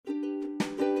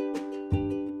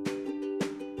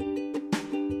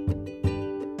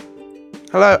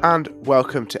Hello and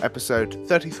welcome to episode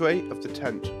 33 of the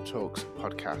Tent Talks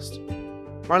podcast.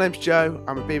 My name's Joe,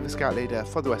 I'm a Beaver Scout leader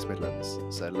for the West Midlands,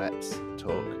 so let's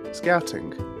talk scouting.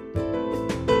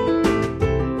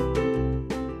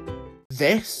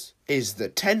 This is the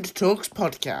Tent Talks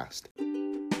podcast.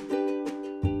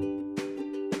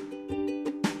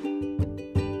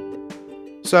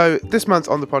 So this month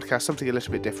on the podcast, something a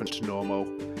little bit different to normal.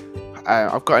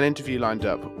 I've got an interview lined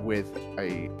up with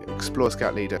an Explore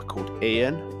Scout leader called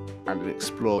Ian and an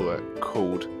explorer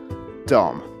called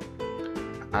Dom.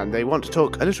 And they want to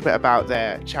talk a little bit about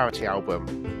their charity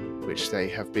album, which they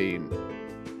have been,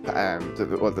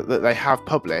 that they have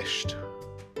published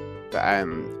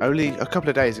only a couple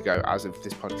of days ago as of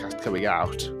this podcast coming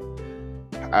out.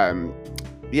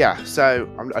 So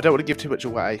I don't want to give too much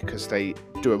away because they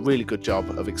do a really good job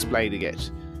of explaining it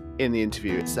in the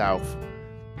interview itself.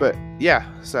 But yeah,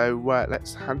 so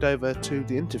let's hand over to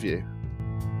the interview.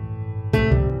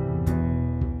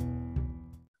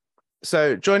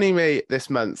 So joining me this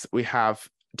month, we have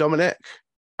Dominic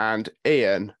and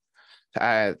Ian.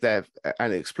 They're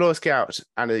an Explore Scout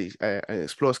and an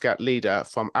Explore Scout leader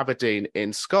from Aberdeen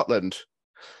in Scotland.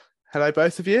 Hello,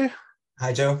 both of you.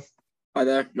 Hi, Joe. Hi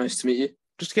there. Nice to meet you.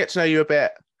 Just to get to know you a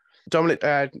bit, Dominic, do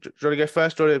you want to go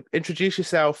first? Do you want to introduce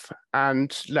yourself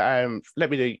and let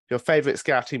me know your favourite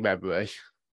scouting memory?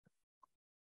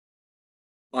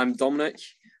 I'm Dominic.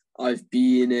 I've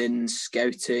been in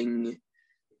scouting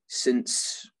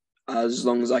since as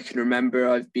long as I can remember.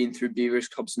 I've been through Beavers,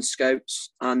 Cubs and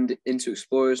Scouts and into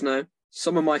Explorers now.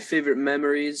 Some of my favourite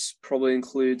memories probably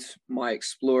include my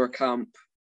Explorer camp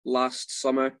last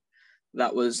summer.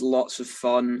 That was lots of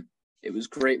fun. It was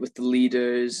great with the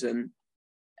leaders and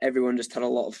everyone just had a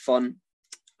lot of fun.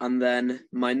 And then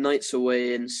my nights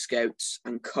away in Scouts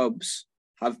and Cubs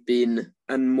have been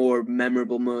more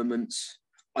memorable moments.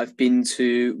 I've been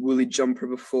to Woolly Jumper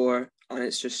before, and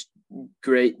it's just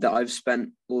great that I've spent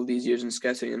all these years in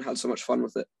Scouting and had so much fun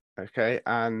with it. Okay,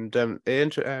 and Ian,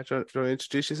 do you want to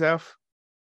introduce yourself?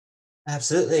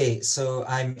 Absolutely. So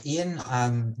I'm Ian.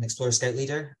 I'm an Explorer Scout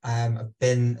leader. I've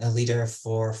been a leader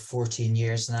for 14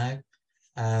 years now.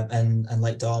 And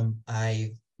like Dom,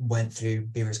 I went through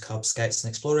Beavers, Cubs, Scouts and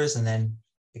Explorers and then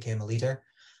became a leader.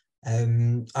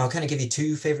 I'll kind of give you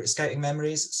two favourite scouting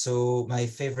memories. So my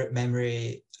favourite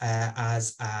memory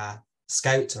as a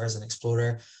scout or as an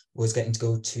explorer was getting to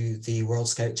go to the World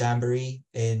Scout Jamboree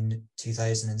in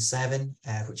 2007,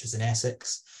 which was in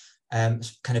Essex.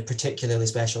 It's kind of particularly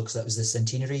special because that was the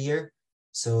centenary year.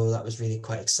 So that was really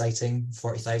quite exciting,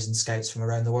 40,000 scouts from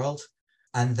around the world.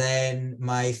 And then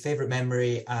my favourite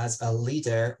memory as a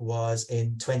leader was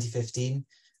in 2015.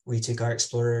 We took our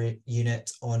Explorer unit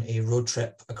on a road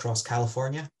trip across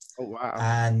California. Oh, wow.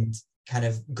 And kind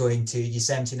of going to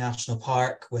Yosemite National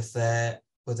Park with a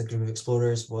group of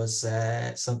explorers was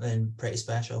something pretty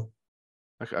special.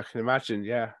 I can imagine,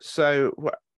 yeah. So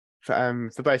for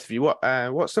both of you,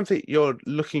 what's something you're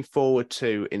looking forward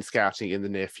to in scouting in the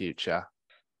near future?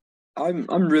 I'm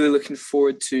really looking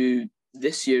forward to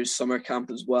this year's summer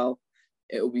camp as well.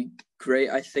 It'll be great,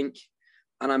 I think.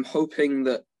 And I'm hoping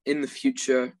that in the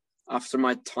future, after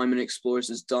my time in Explorers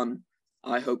is done,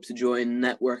 I hope to join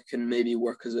Network and maybe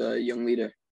work as a young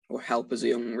leader or help as a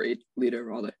young leader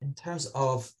rather. In terms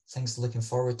of things looking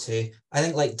forward to, I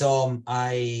think like Dom,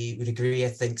 I would agree. I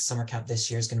think summer camp this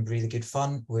year is going to be really good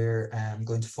fun. We're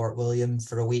going to Fort William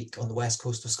for a week on the west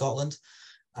coast of Scotland,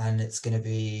 and it's going to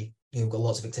be, we've got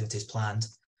lots of activities planned.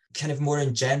 Kind of more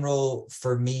in general,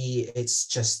 for me, it's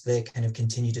just the kind of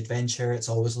continued adventure. It's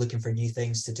always looking for new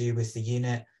things to do with the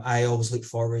unit. I always look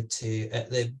forward to, at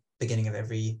the beginning of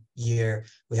every year,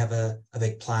 we have a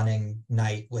big planning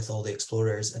night with all the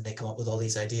explorers and they come up with all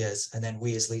these ideas. And then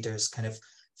we as leaders kind of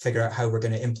figure out how we're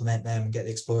going to implement them and get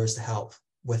the explorers to help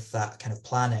with that kind of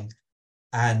planning.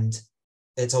 And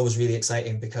it's always really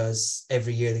exciting because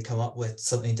every year they come up with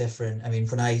something different. I mean,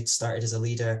 when I started as a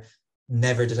leader,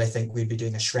 never did I think we'd be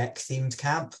doing a Shrek themed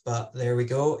camp, but there we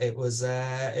go. It was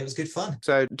good fun.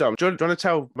 So Dom, do you want to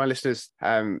tell my listeners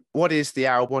what is the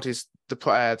album? What is the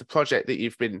project that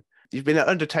you've been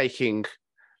undertaking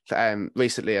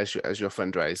recently as your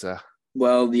fundraiser?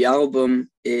 Well, the album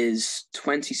is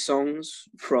 20 songs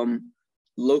from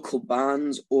local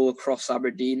bands all across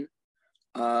Aberdeen.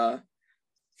 I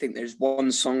think there's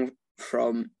one song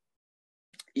from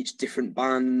each different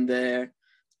band there.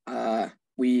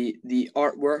 The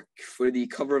artwork for the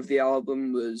cover of the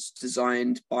album was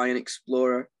designed by an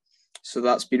explorer, so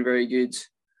that's been very good.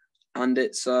 And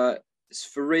it's for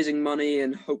raising money,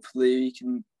 and hopefully you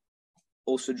can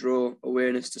also draw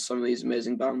awareness to some of these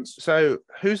amazing bands. So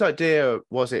whose idea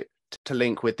was it to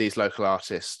link with these local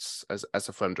artists as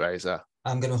a fundraiser?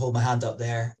 I'm going to hold my hand up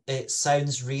there. It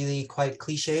sounds really quite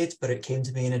cliched, but it came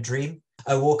to me in a dream.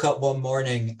 I woke up one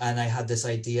morning and I had this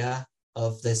idea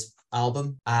of this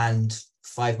album, and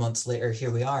 5 months later,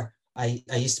 here we are. I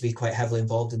used to be quite heavily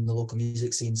involved in the local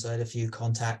music scene, so I had a few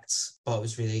contacts, but it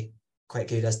was really quite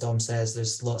good. As Dom says,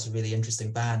 there's lots of really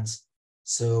interesting bands.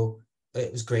 So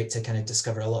it was great to kind of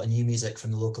discover a lot of new music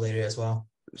from the local area as well.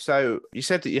 So you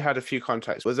said that you had a few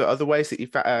contacts. Was there other ways that you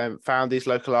found these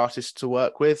local artists to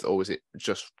work with, or was it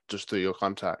just through your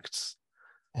contacts?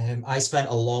 I spent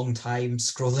a long time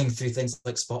scrolling through things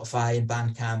like Spotify and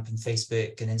Bandcamp and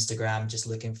Facebook and Instagram, just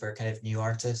looking for kind of new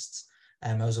artists.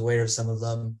 I was aware of some of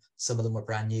them. Some of them were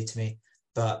brand new to me,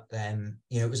 but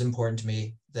it was important to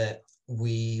me that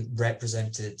we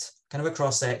represented kind of a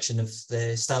cross section of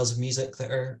the styles of music that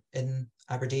are in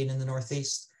Aberdeen in the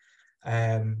Northeast,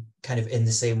 kind of in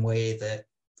the same way that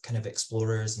kind of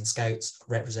Explorers and Scouts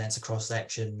represents a cross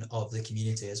section of the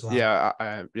community as well.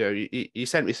 Yeah, you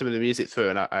sent me some of the music through,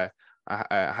 and I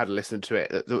had a listen to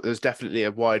it. There's definitely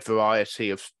a wide variety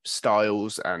of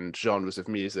styles and genres of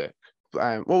music.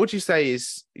 What would you say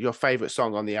is your favourite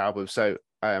song on the album? So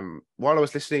while I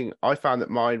was listening, I found that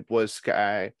mine was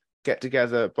Get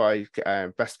Together by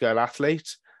Best Girl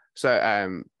Athlete. So I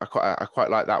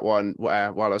quite like that one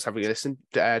while I was having a listen.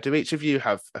 Do each of you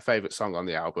have a favourite song on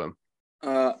the album?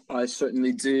 I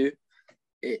certainly do.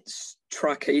 It's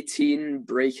track 18,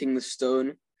 Breaking the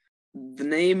Stone. The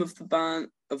name of the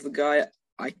guy,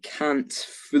 I can't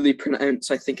fully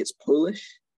pronounce. I think it's Polish.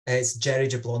 It's Jerry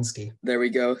Jablonski. There we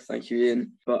go. Thank you,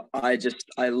 Ian. But I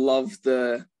love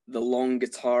the long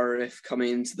guitar riff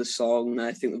coming into the song.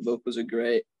 I think the vocals are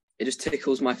great. It just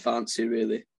tickles my fancy,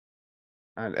 really.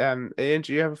 And Ian,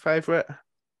 do you have a favourite?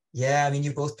 Yeah, I mean,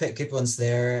 you both picked good ones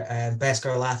there. Best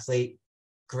Girl Athlete,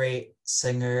 great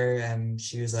singer.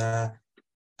 She was a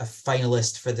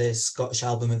finalist for the Scottish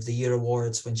Album of the Year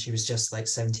Awards when she was just like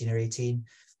 17 or 18.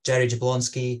 Jerry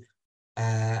Jablonski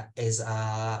is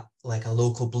a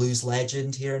local blues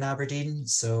legend here in Aberdeen,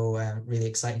 so really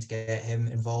exciting to get him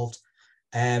involved.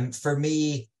 For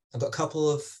me, I've got a couple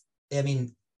of,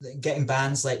 getting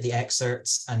bands like the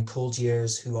Excerpts and Cold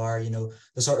Years, who are,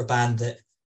 the sort of band that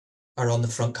are on the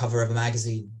front cover of a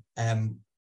magazine.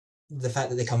 The fact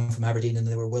that they come from Aberdeen and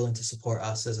they were willing to support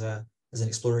us as an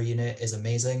Explorer unit is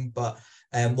amazing. But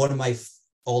one of my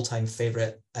all-time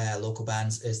favorite local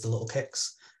bands is the Little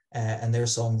Kicks, and their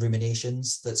song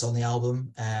Ruminations that's on the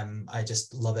album. I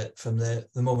just love it. From the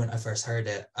moment I first heard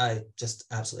it, I just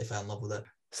absolutely fell in love with it.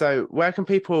 So where can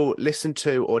people listen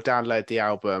to or download the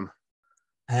album?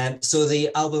 So the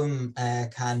album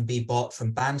can be bought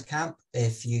from Bandcamp.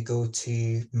 If you go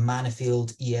to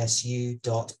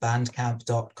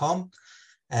manifieldESU.bandcamp.com,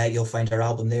 you'll find our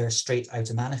album there straight out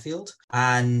of Manifield.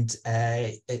 And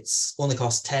it's only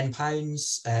costs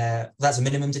 £10. That's a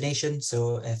minimum donation.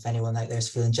 So if anyone out there is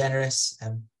feeling generous,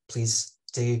 please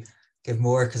do give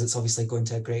more, because it's obviously going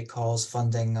to a great cause,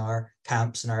 funding our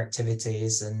camps and our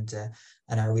activities and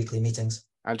our weekly meetings.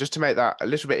 And just to make that a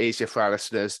little bit easier for our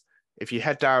listeners, if you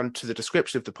head down to the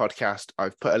description of the podcast,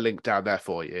 I've put a link down there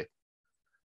for you.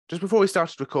 Just before we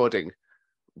started recording,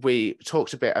 we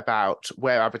talked a bit about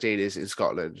where Aberdeen is in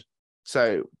Scotland.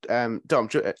 So, Dom,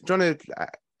 do you want to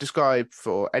describe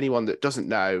for anyone that doesn't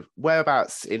know,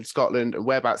 whereabouts in Scotland and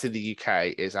whereabouts in the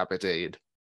UK is Aberdeen?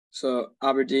 So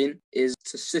Aberdeen is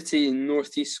a city in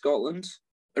northeast Scotland.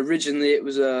 Originally, it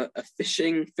was a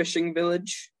fishing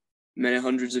village many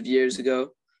hundreds of years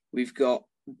ago. We've got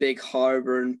big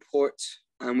harbour and port,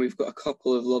 and we've got a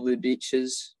couple of lovely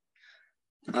beaches.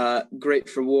 Great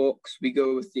for walks. We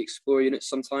go with the Explorer unit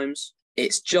sometimes.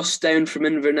 It's just down from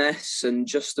Inverness and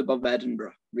just above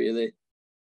Edinburgh, really.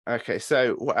 Okay,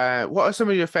 so what are some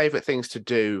of your favourite things to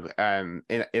do in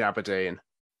Aberdeen?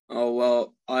 Oh,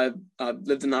 well, I've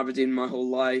lived in Aberdeen my whole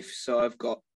life, so I've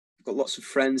got lots of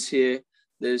friends here.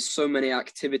 There's so many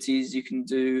activities you can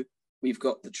do. We've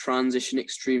got the Transition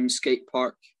Extreme Skate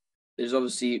Park. There's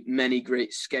obviously many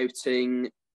great scouting,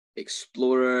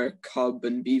 Explorer, Cub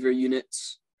and Beaver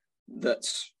units.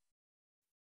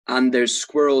 And there's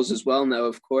squirrels as well now,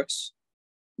 of course.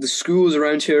 The schools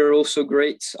around here are also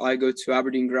great. I go to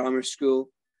Aberdeen Grammar School,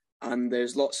 and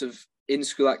there's lots of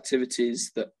in-school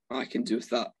activities that I can do with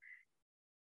that.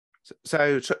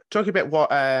 So talk a bit what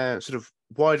sort of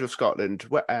wider of Scotland,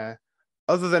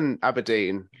 other than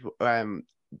Aberdeen,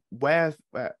 where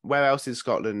else in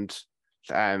Scotland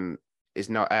is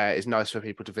nice for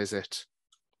people to visit?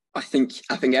 I think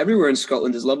everywhere in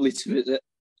Scotland is lovely to visit,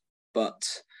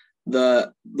 but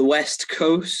the West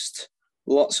Coast,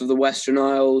 lots of the Western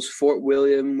Isles, Fort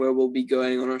William, where we'll be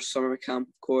going on our summer camp,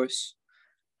 of course,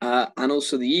 and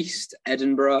also the East,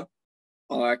 Edinburgh,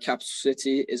 our capital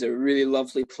city is a really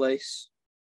lovely place.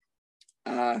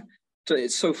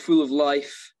 It's so full of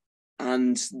life,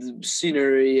 and the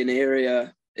scenery and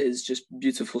area is just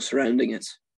beautiful surrounding it.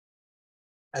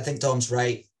 I think Dom's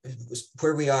right.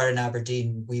 Where we are in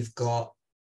Aberdeen, we've got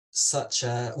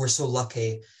we're so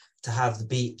lucky to have the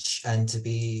beach and to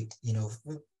be,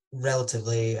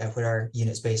 relatively, where our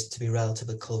unit's based, to be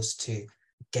relatively close to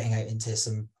getting out into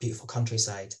some beautiful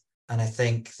countryside. And I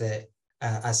think that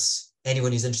as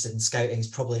anyone who's interested in scouting is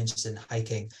probably interested in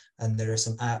hiking, and there are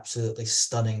some absolutely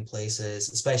stunning places,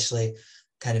 especially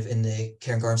kind of in the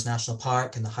Cairngorms National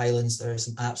Park and the Highlands. There are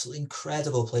some absolutely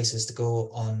incredible places to go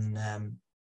on,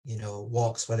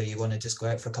 walks, whether you want to just go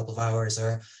out for a couple of hours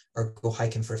or go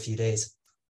hiking for a few days.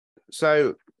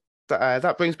 So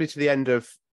that brings me to the end of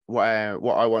what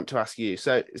I want to ask you.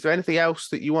 So is there anything else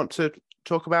that you want to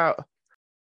talk about?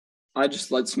 I'd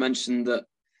just like to mention that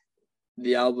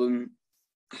the album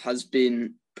has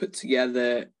been put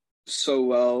together so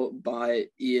well by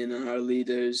Ian and our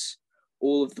leaders.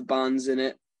 All of the bands in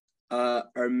it are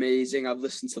amazing. I've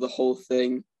listened to the whole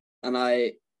thing and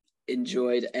I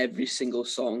enjoyed every single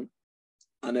song,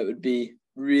 and it would be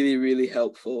really, really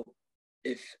helpful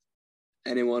if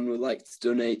anyone would like to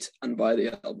donate and buy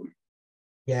the album.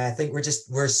 Yeah, I think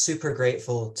we're super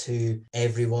grateful to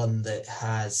everyone that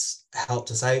has helped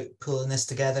us out pulling this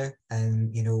together.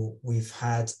 And, we've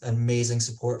had amazing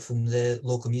support from the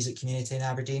local music community in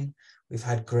Aberdeen. We've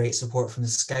had great support from the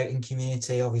scouting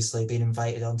community, obviously being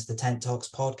invited onto the Tent Talks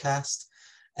podcast.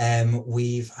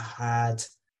 We've had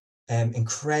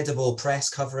incredible press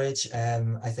coverage.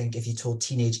 I think if you told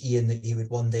teenage Ian that he would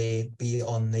one day be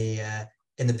on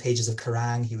in the pages of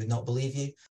Kerrang, he would not believe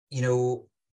you.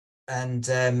 And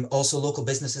also local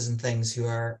businesses and things who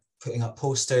are putting up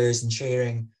posters and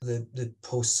sharing the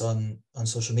posts on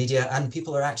social media, and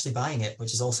people are actually buying it,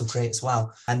 which is also great as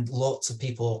well. And lots of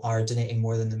people are donating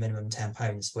more than the minimum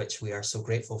 £10, which we are so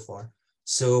grateful for.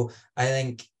 So I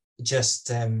think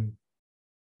just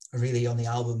really on the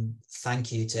album,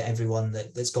 thank you to everyone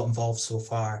that's got involved so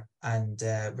far, and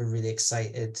we're really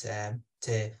excited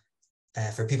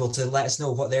for people to let us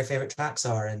know what their favorite tracks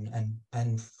are and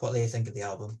what they think of the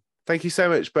album. Thank you so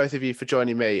much, both of you, for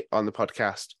joining me on the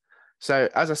podcast. So,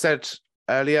 as I said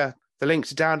earlier, the link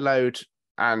to download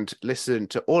and listen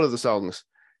to all of the songs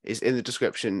is in the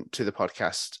description to the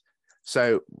podcast.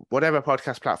 So, whatever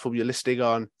podcast platform you're listening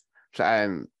on,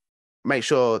 make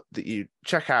sure that you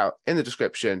check out in the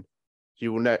description.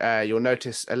 You'll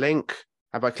notice a link,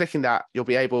 and by clicking that, you'll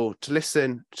be able to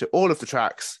listen to all of the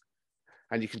tracks,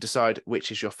 and you can decide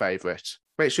which is your favourite.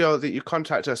 Make sure that you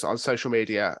contact us on social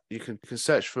media. You can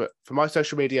search for my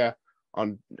social media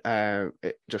on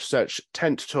just search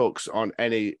Tent Talks on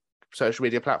any social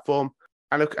media platform,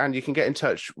 and you can get in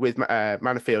touch with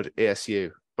Manfield ESU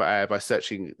by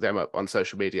searching them up on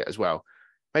social media as well.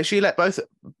 Make sure you let both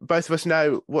of us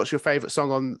know what's your favourite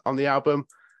song on the album,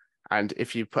 and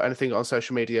if you put anything on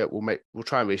social media, we'll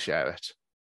try and reshare it.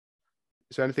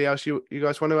 Is there anything else you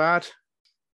guys want to add?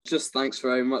 Just thanks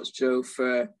very much, Joe,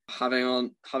 for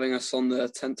having us on the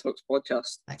Tent Talks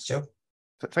podcast. Thanks, Joe.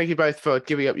 Thank you both for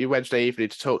giving up your Wednesday evening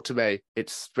to talk to me.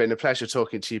 It's been a pleasure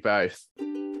talking to you both.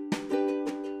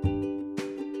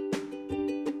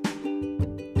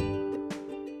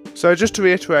 So just to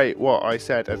reiterate what I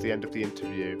said at the end of the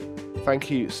interview, thank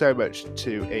you so much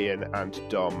to Ian and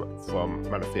Dom from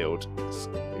Manfield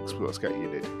Explore Scout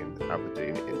Unit in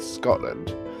Aberdeen in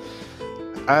Scotland.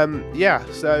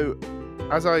 So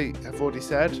as I have already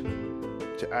said,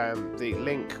 the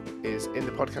link is in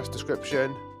the podcast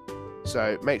description.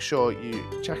 So make sure you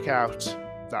check out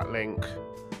that link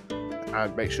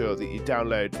and make sure that you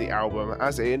download the album.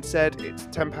 As Ian said, it's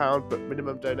 £10 but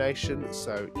minimum donation,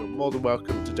 so you're more than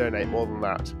welcome to donate more than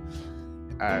that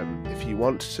if you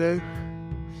want to.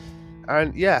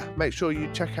 And yeah, make sure you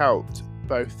check out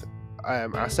both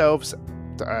ourselves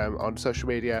on social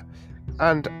media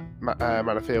and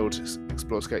Manfield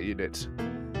Explore Scout Unit.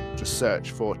 Just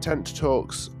search for Tent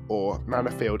Talks or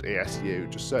Manfield ESU.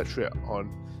 Just search for it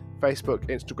on Facebook,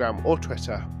 Instagram or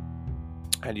Twitter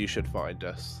and you should find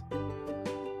us.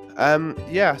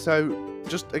 So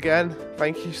just again,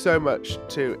 thank you so much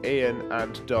to Ian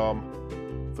and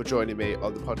Dom for joining me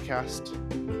on the podcast.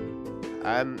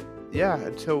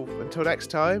 Until next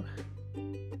time,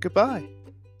 goodbye.